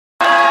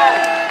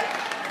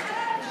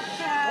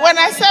When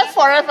I say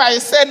forever,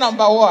 you say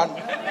number one.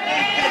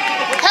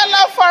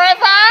 Hello,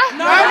 forever?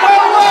 Number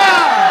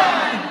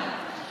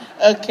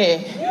one! Okay.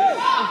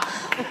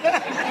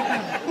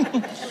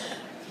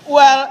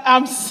 Well,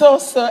 I'm so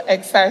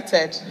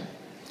excited.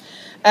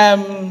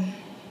 I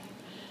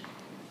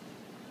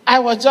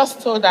was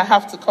just told I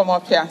have to come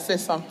up here and say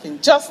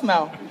something just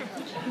now.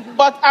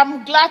 But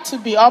I'm glad to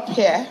be up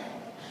here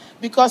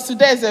because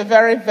today is a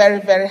very,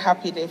 very, very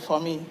happy day for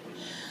me.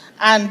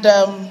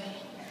 And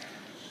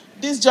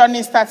this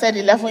journey started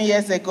 11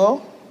 years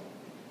ago.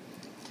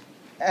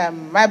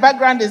 My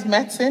background is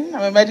medicine.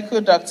 I'm a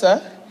medical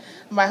doctor.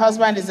 My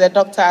husband is a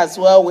doctor as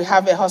well. We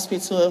have a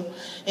hospital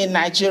in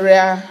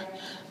Nigeria,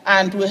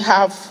 and we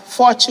have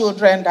 4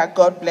 children that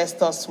God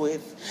blessed us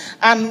with.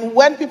 And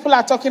when people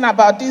are talking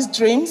about these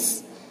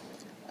dreams,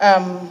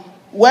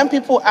 when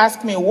people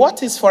ask me,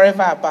 what is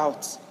Forever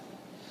about?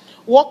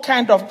 What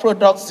kind of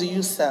products do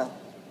you sell?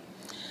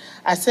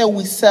 I say,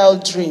 we sell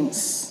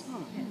dreams.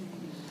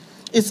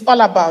 It's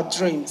all about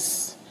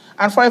dreams.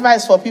 And Forever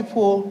is for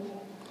people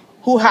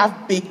who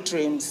have big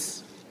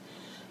dreams.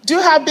 Do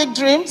you have big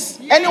dreams?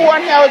 Yes.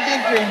 Anyone here with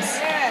big dreams?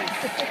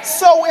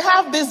 Yes. So we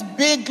have these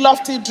big,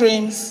 lofty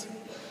dreams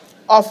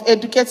of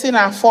educating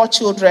our 4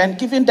 children,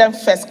 giving them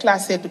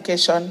first-class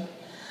education.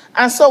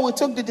 And so we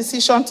took the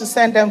decision to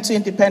send them to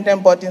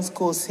independent boarding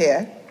schools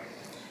here.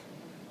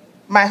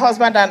 My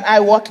husband and I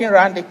working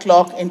around the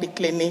clock in the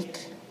clinic,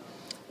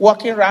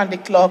 working around the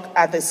clock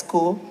at the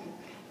school,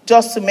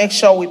 just to make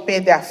sure we pay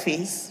their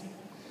fees.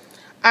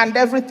 And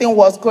everything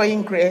was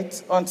going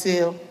great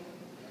until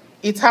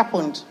it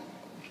happened.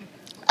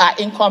 Our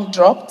income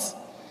dropped,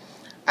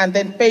 and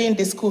then paying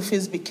the school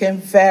fees became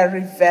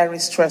very, very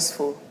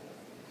stressful.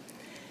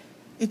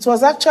 It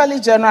was actually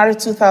January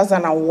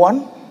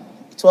 2001.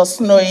 It was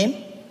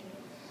snowing,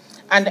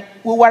 and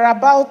we were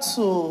about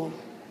to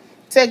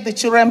take the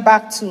children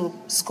back to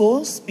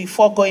schools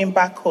before going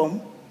back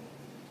home.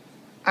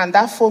 And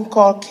that phone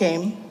call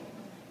came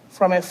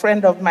from a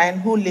friend of mine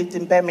who lived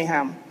in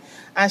Birmingham.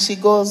 And she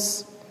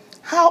goes,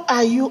 how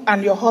are you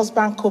and your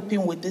husband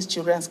coping with these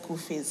children's school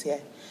fees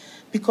here?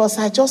 Because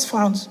I just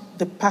found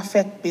the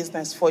perfect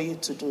business for you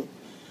to do.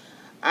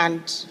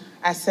 And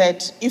I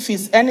said, if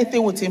it's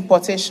anything with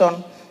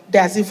importation,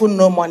 there's even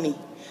no money.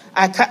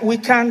 We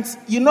can't,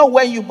 you know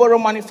when you borrow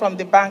money from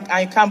the bank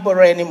and you can't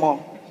borrow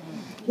anymore?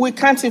 We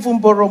can't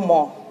even borrow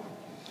more.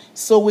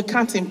 So we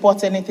can't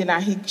import anything.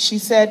 And she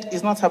said,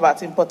 it's not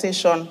about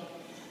importation.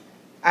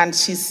 And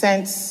she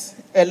sent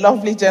a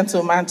lovely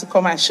gentleman to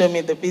come and show me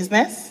the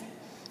business.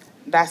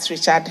 That's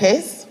Richard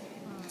Hayes.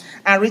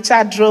 And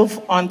Richard drove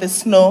on the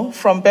snow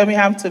from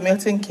Birmingham to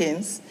Milton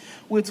Keynes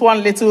with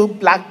one little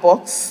black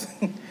box.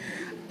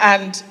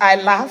 And I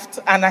laughed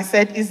and I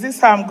said, is this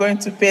how I'm going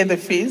to pay the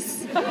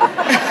fees?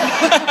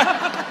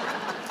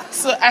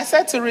 So I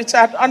said to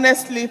Richard,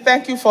 honestly,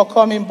 thank you for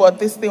coming, but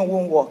this thing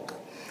won't work.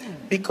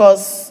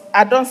 Because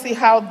I don't see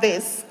how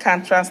this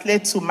can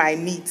translate to my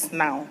needs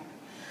now.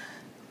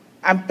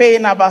 I'm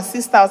paying about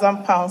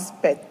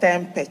 £6,000 per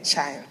term per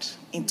child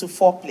into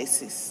 4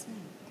 places.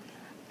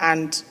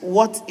 And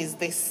what is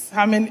this?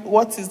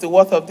 What is the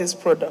worth of this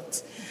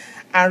product?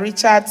 And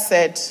Richard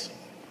said,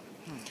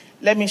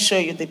 let me show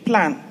you the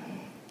plan.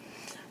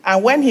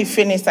 And when he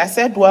finished, I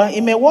said, well,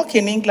 it may work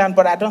in England,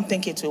 but I don't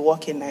think it will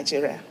work in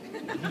Nigeria.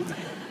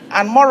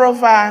 And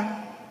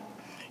moreover,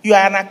 you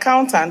are an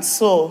accountant,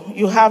 so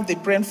you have the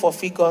brain for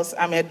figures.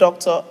 I'm a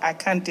doctor. I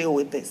can't deal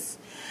with this.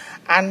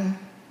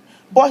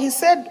 But he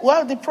said,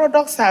 well, the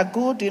products are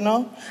good, you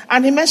know.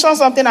 And he mentioned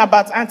something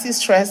about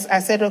anti-stress. I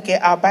said, okay,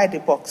 I'll buy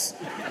the box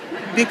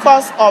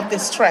because of the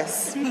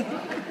stress.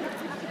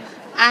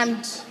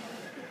 And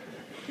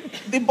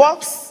the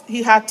box,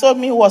 he had told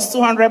me, was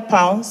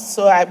 £200.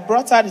 So I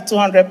brought out the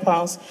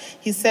 £200.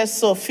 He said,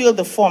 so fill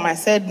the form. I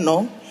said,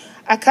 no,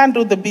 I can't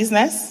do the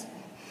business.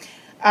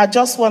 I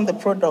just want the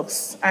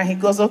products. And he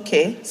goes,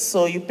 okay,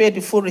 so you pay the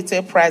full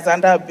retail price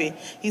and that'll be.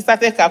 He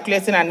started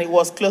calculating and it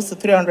was close to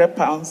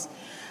 £300.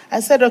 I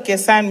said, okay,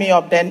 sign me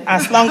up then,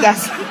 as long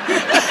as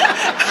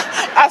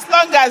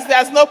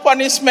there's no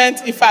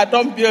punishment if I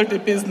don't build the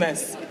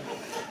business.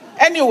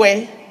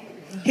 Anyway,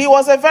 he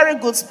was a very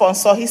good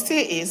sponsor. He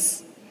still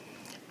is.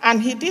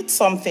 And he did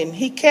something.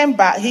 He came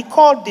back. He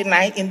called in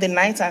the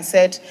night and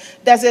said,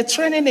 there's a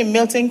training in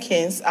Milton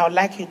Keynes. I would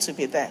like you to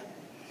be there.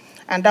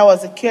 And that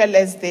was a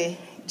careless day,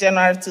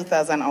 January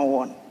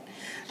 2001.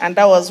 And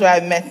that was where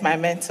I met my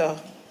mentor,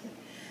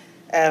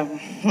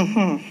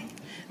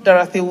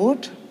 Dorothy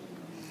Wood.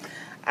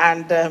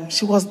 And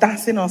she was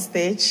dancing on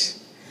stage.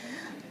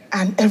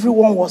 And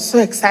everyone was so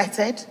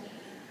excited.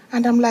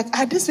 And I'm like,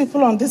 are these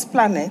people on this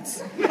planet?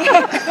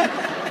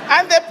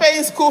 And they're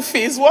paying school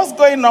fees. What's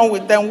going on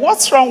with them?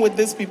 What's wrong with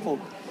these people?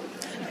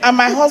 And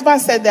my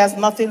husband said there's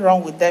nothing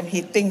wrong with them.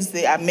 He thinks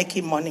they are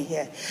making money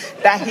here.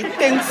 That he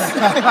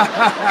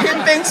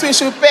thinks we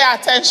should pay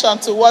attention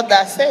to what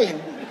they're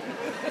saying.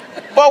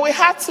 But we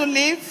had to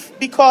leave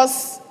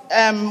because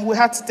we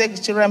had to take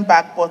the children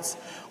back. But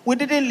we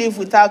didn't leave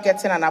without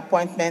getting an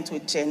appointment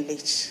with Jane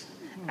Leach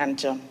and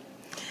John.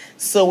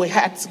 So we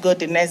had to go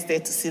the next day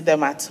to see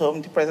them at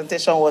home. The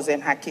presentation was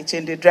in her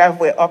kitchen. The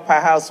driveway up her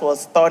house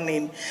was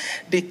stunning.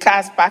 The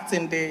cars parked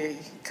in the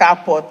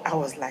carport. I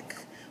was like,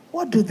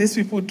 what do these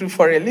people do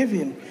for a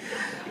living?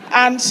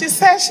 And she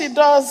said she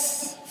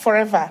does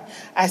forever.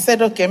 I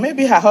said, okay,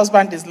 maybe her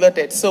husband is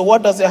loaded. So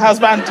what does your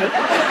husband do?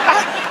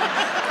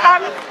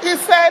 And he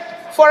said,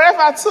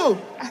 forever too.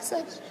 I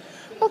said,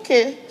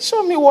 okay,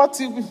 show me what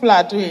you people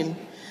are doing.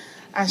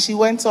 And she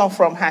went on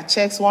from her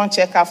checks, one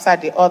check after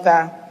the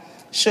other,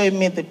 showing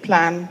me the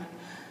plan.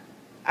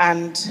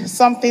 And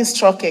something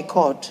struck a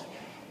chord.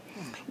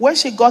 When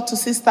she got to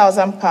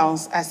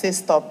 £6,000, I said,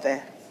 stop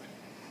there.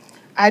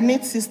 I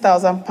need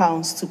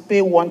 £6,000 to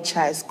pay one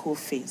child's school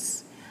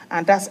fees.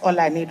 And that's all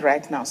I need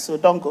right now, so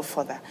don't go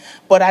further.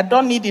 But I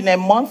don't need in a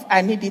month,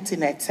 I need it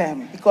in a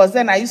term. Because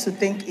then I used to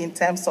think in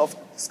terms of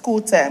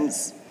school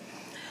terms.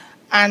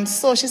 And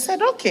so she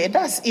said, okay,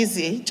 that's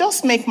easy.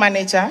 Just make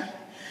manager,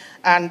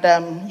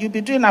 and you'll be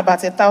doing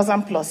about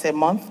 1,000 plus a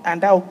month, and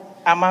that will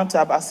amount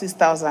to about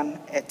 6,000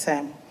 a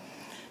term.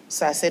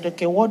 So I said,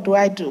 okay, what do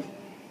I do?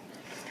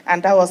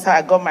 And that was how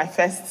I got my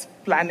first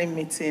planning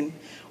meeting.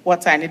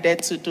 What I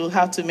needed to do,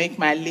 how to make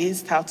my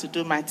list, how to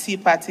do my tea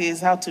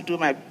parties, how to do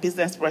my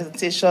business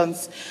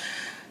presentations.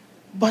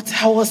 But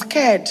I was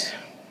scared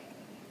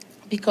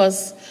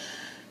because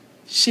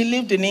she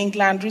lived in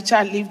England,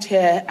 Richard lived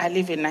here, I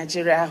live in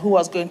Nigeria. Who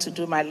was going to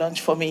do my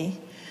lunch for me?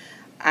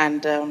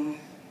 And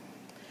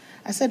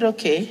I said,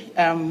 okay,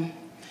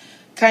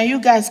 can you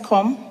guys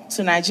come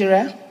to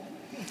Nigeria?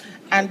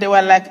 And they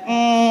were like,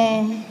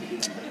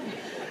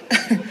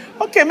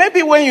 okay,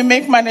 maybe when you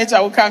make manager,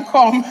 we can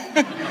come.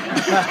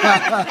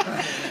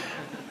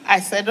 I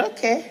said,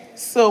 okay,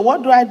 so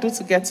what do I do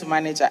to get to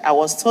manager? I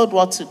was told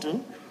what to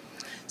do.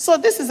 So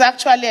this is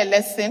actually a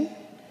lesson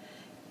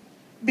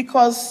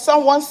because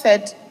someone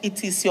said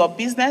it is your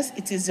business,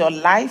 it is your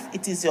life,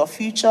 it is your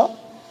future.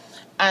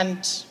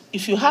 And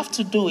if you have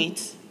to do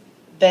it,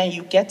 then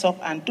you get up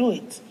and do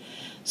it.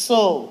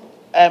 So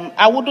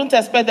I wouldn't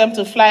expect them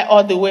to fly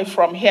all the way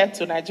from here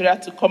to Nigeria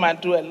to come and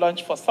do a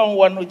lunch for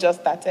someone who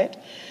just started.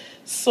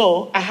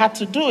 So I had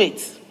to do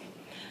it.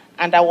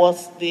 And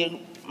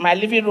my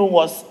living room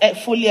was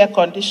fully air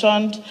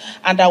conditioned,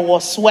 and I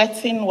was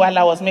sweating while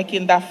I was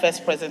making that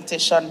first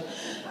presentation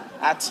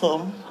at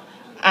home.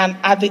 And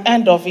at the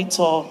end of it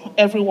all,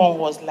 everyone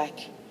was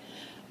like,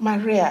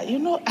 Maria,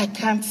 I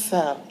can't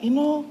sell.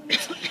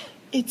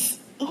 It's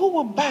who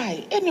will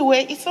buy?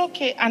 Anyway, it's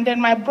okay. And then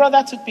my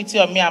brother took pity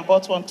on me and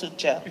bought one to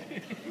gel.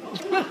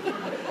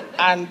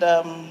 And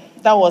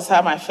that was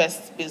how my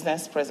first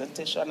business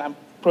presentation and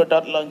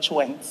product launch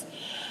went.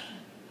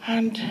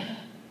 And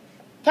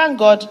thank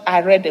God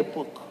I read a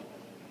book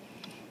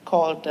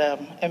called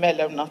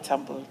MLM Nuts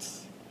and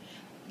Bolts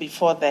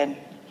before then.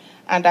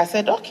 And I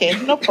said,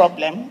 okay, no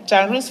problem.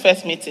 Janru's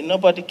first meeting,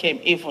 nobody came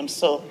even,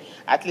 so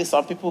at least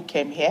some people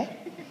came here.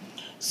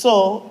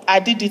 So I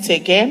did it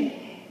again.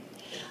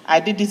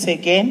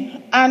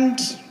 And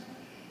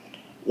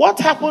what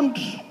happened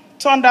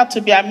turned out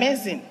to be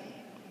amazing.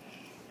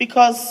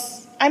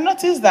 Because I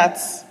noticed that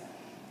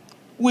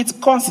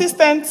with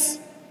consistent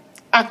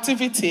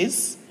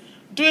activities,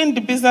 doing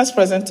the business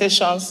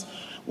presentations,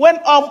 when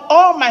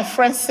all my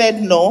friends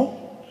said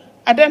no,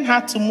 I then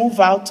had to move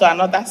out to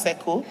another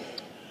circle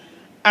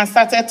and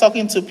started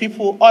talking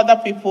to other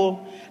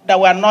people that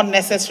were not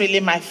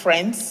necessarily my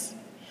friends.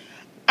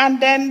 And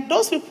then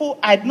those people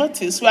I'd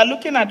noticed were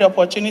looking at the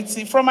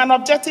opportunity from an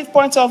objective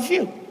point of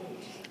view.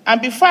 And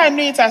before I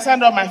knew it, I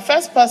signed up my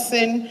first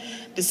person,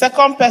 the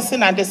second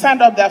person, and they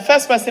signed up their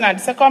first person and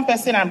the second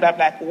person, and I'm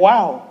like,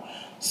 wow.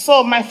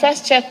 So my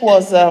first check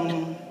was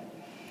 13,000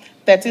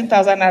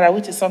 naira,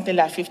 which is something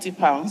like 50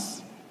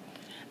 pounds.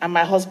 And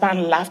my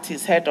husband laughed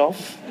his head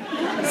off.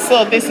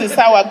 So this is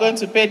how we're going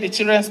to pay the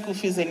children's school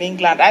fees in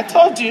England. I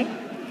told you,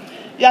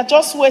 you're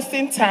just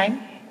wasting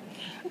time.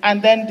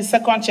 And then the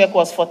second check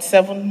was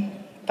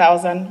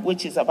 47,000,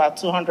 which is about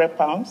 200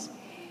 pounds.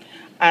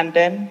 And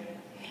then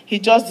he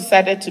just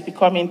decided to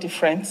become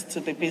indifferent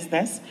to the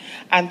business.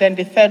 And then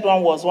the third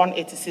one was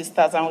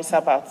 186,000, which is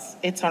about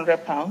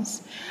 800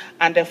 pounds.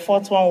 And the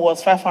fourth one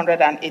was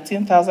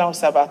 518,000, which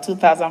is about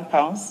 2,000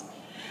 pounds.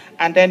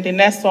 And then the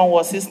next one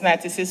was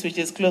 696, which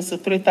is close to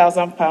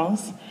 3,000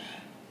 pounds.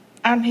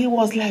 And he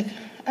was like,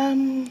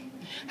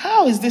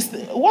 how is this?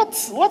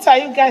 What are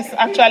you guys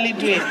actually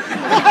doing?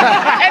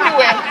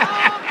 Anyway,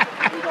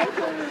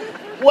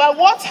 well,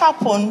 what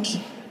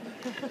happened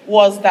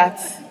was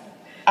that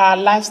our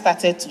life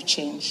started to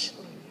change.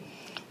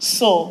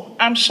 So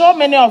I'm sure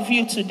many of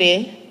you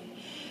today,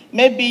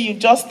 maybe you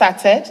just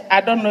started.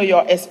 I don't know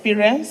your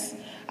experience.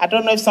 I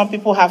don't know if some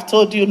people have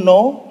told you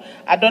no.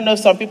 I don't know if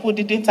some people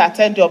didn't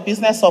attend your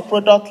business or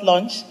product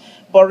launch.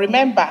 But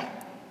remember,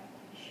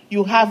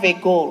 you have a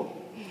goal.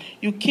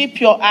 You keep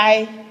your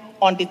eye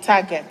on the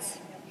target.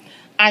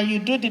 And you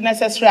do the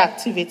necessary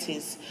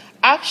activities.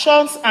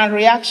 Actions and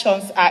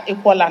reactions are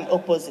equal and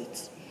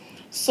opposite.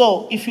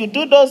 So if you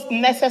do those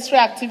necessary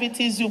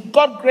activities, you've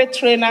got great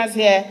trainers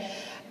here.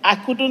 I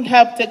couldn't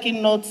help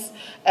taking notes.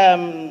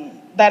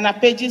 Dana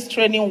Page's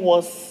training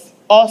was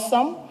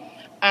awesome.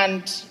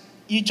 And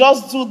you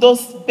just do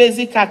those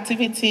basic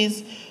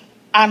activities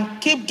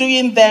and keep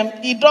doing them.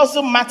 It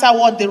doesn't matter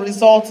what the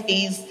result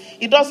is.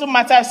 It doesn't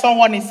matter if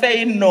someone is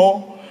saying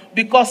no,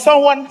 because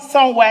someone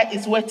somewhere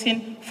is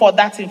waiting for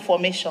that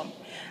information.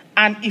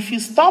 And if you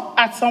stop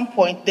at some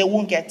point, they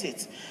won't get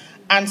it.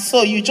 And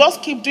so you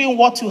just keep doing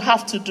what you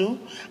have to do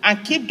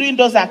and keep doing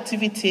those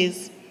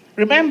activities.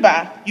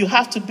 Remember, you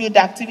have to build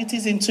the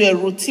activities into a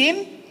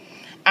routine.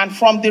 And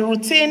from the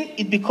routine,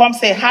 it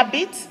becomes a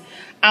habit.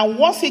 And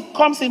once it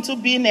comes into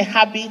being a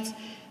habit,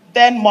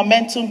 then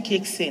momentum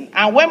kicks in.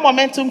 And when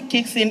momentum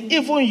kicks in,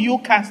 even you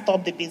can't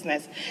stop the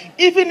business.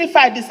 Even if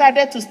I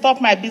decided to stop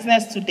my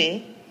business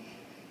today,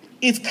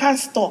 it can't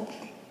stop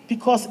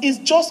because it's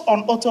just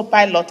on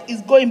autopilot.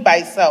 It's going by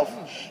itself.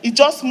 It's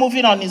just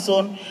moving on its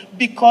own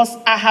because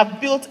I have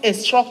built a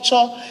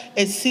structure,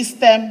 a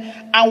system.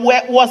 And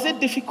was it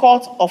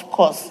difficult? Of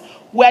course.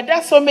 Were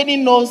there so many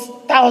no's?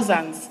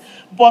 Thousands.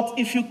 But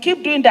if you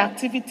keep doing the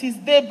activities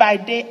day by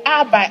day,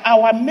 hour by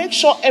hour, make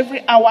sure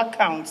every hour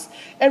counts.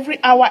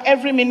 Every hour,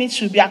 every minute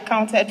should be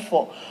accounted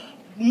for.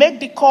 Make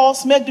the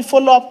calls, make the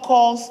follow-up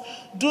calls,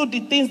 do the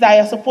things that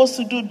you're supposed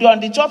to do on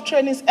the job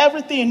trainings,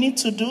 everything you need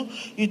to do,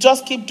 you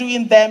just keep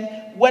doing them,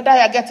 whether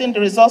you're getting the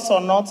results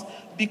or not,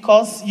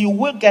 because you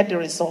will get the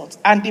results.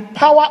 And the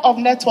power of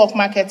network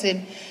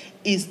marketing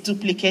is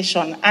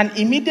duplication. And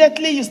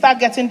immediately you start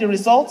getting the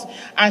results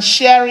and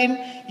sharing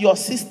your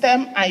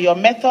system and your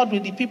method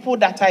with the people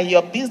that are in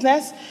your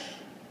business,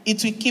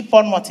 it will keep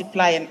on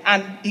multiplying.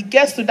 And it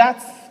gets to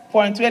that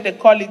point where they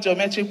call it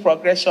geometric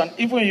progression.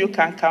 Even you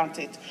can count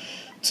it.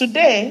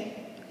 Today,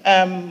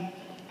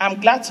 I'm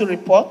glad to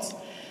report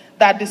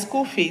that the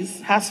school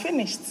fees has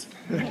finished.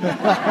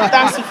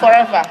 Thanks to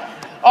Forever.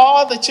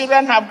 All the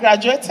children have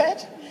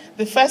graduated.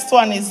 The first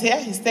one is here.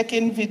 He's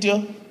taking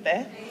video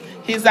there.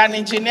 He's an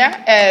engineer,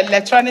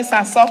 electronics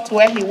and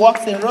software. He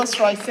works in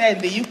Rolls-Royce here in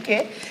the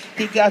UK.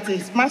 He got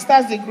his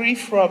master's degree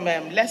from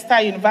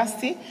Leicester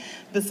University.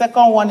 The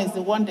second one is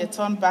the one they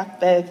turned back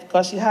there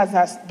because she has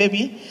her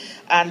baby.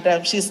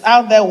 And she's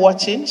out there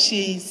watching.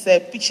 She has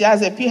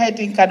a PhD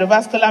in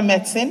cardiovascular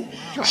medicine.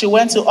 She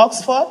went to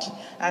Oxford.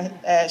 And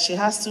she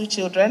has 2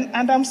 children.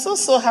 And I'm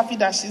so happy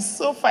that she's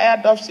so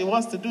fired up. She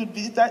wants to do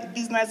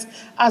business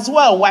as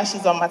well while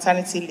she's on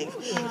maternity leave.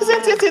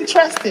 Isn't it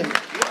interesting?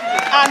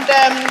 And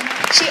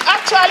she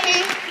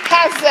actually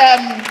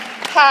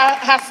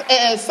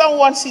has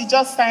someone she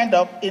just signed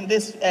up in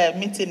this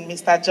meeting,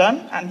 Mr.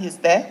 John, and he's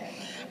there.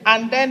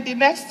 And then the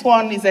next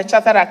one is a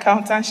chartered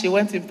accountant. She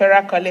went to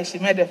Imperial College. She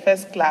made the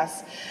first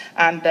class.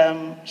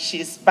 And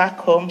she's back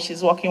home.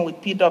 She's working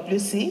with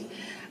PwC.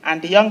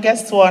 And the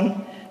youngest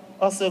one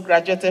also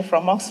graduated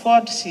from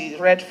Oxford. She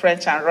read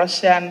French and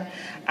Russian,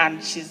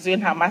 and she's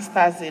doing her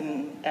master's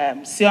in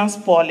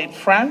Sciences Po in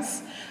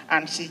France.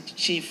 And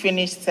she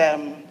finished,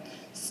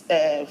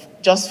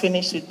 just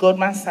finished with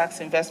Goldman Sachs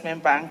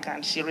Investment Bank,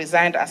 and she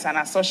resigned as an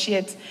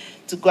associate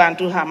to go and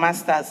do her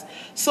master's.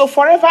 So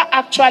Forever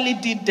actually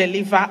did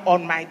deliver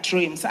on my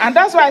dreams. And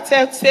that's why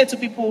I say to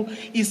people,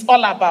 it's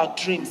all about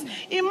dreams.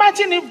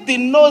 Imagine if the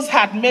no's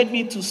had made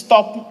me to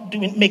stop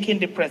making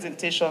the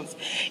presentations.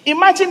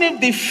 Imagine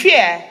if the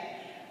fear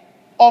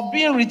of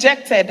being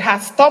rejected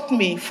has stopped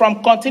me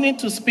from continuing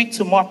to speak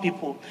to more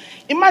people.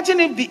 Imagine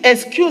if the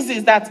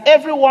excuses that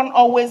everyone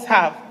always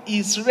have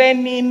is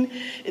raining,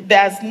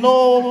 there's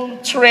no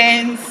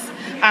trains,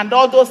 and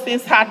all those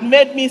things had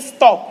made me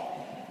stop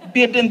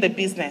building the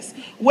business.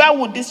 Where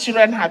would these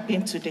children have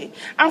been today?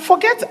 And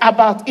forget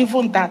about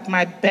even that,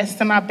 my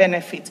personal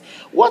benefit.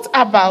 What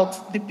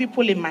about the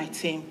people in my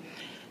team?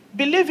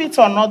 Believe it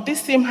or not,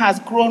 this team has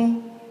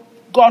gone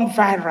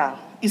viral.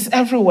 It's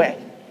everywhere.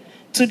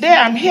 Today,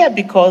 I'm here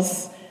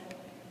because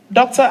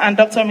Dr. and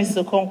Dr.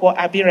 Mrs. Okonkwo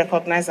are being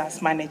recognized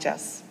as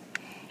managers.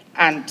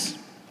 And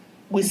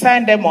we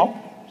signed them up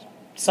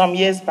some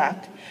years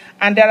back.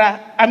 And there are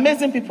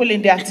amazing people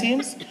in their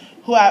teams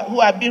who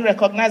are being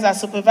recognized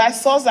as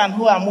supervisors and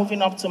who are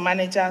moving up to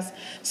managers.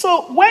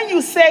 So when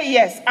you say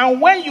yes,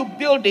 and when you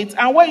build it,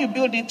 and when you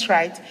build it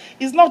right,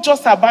 it's not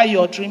just about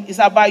your dream, it's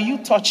about you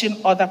touching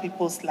other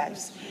people's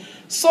lives.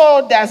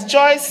 So there's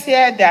Joyce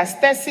here, there's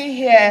Tessie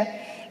here,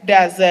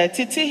 there's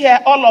Titi here,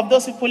 all of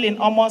those people in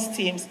almost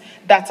teams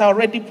that are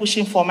already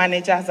pushing for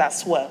managers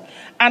as well.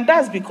 And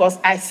that's because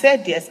I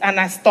said yes and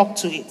I stuck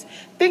to it.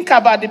 Think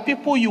about the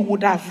people you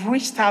would have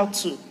reached out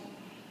to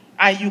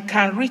and you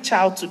can reach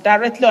out to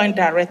directly or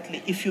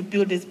indirectly if you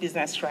build this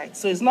business right.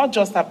 So it's not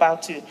just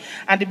about you.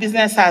 And the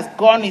business has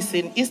gone, it's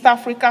in East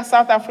Africa,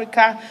 South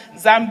Africa,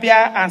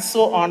 Zambia, and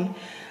so on.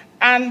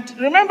 And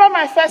remember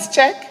my first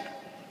check?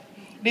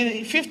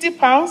 The 50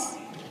 pounds?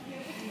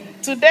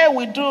 Today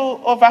we do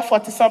over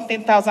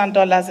 $40-something thousand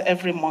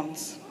every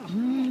month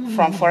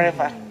from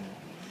Forever.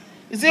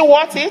 Is it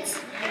worth it?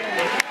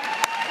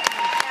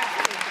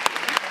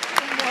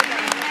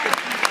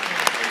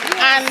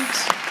 And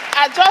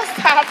I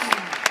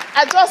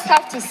just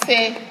have to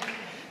say,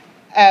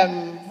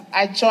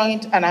 I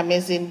joined an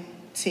amazing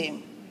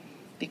team,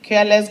 the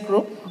Careless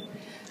Group,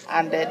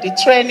 and the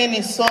training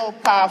is so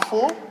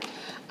powerful.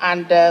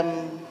 And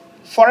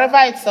Forever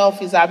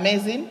itself is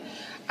amazing.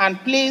 And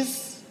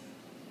please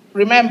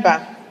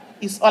remember,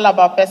 it's all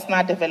about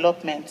personal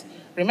development.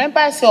 Remember,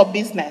 it's your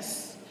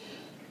business.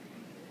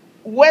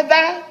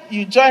 Whether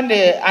you join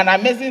an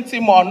amazing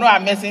team or no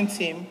amazing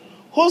team,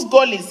 whose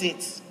goal is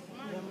it?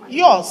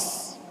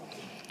 Yours.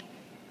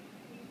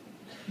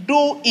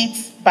 Do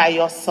it by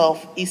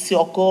yourself. It's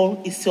your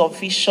goal, it's your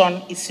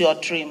vision, it's your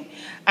dream.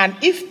 And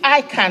if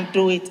I can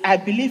do it, I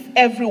believe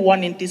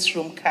everyone in this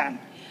room can.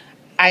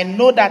 I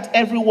know that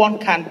everyone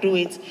can do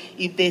it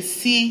if they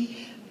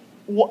see,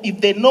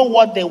 if they know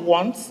what they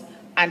want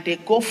and they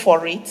go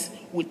for it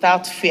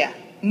without fear.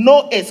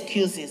 No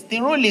excuses. The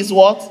rule is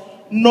what?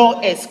 No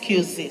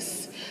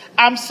excuses.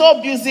 I'm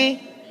so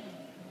busy.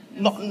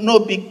 No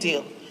big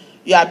deal.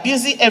 You are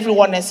busy,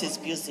 everyone else is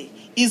busy.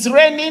 It's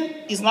raining,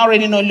 it's not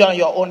raining only on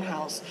your own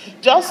house.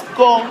 Just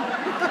go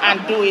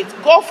and do it.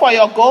 Go for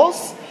your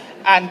goals,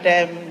 and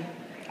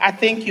I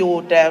think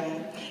you'll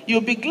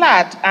be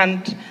glad.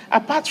 And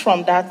apart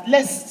from that,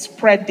 let's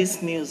spread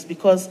this news,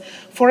 because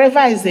forever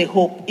is a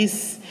hope.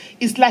 It's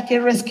like a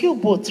rescue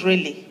boat,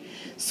 really.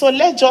 So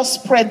let's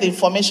just spread the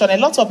information. A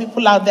lot of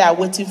people out there are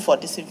waiting for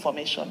this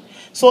information.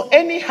 So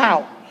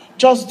anyhow,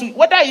 just do it.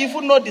 Whether you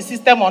even know the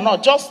system or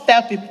not, just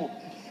tell people.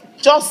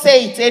 Just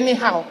say it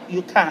anyhow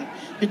you can.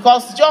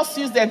 Because just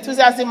use the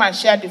enthusiasm and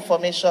share the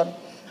information,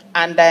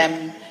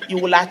 and you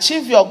will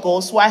achieve your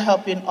goals while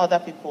helping other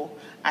people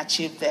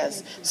achieve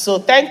theirs. So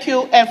thank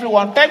you,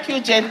 everyone. Thank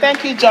you, Jane.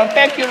 Thank you, John.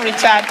 Thank you,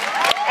 Richard.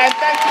 And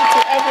thank you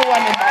to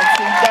everyone in my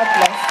team. God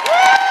bless.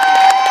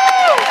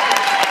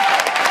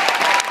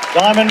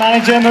 Diamond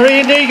Manager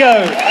Marie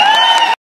Idigo.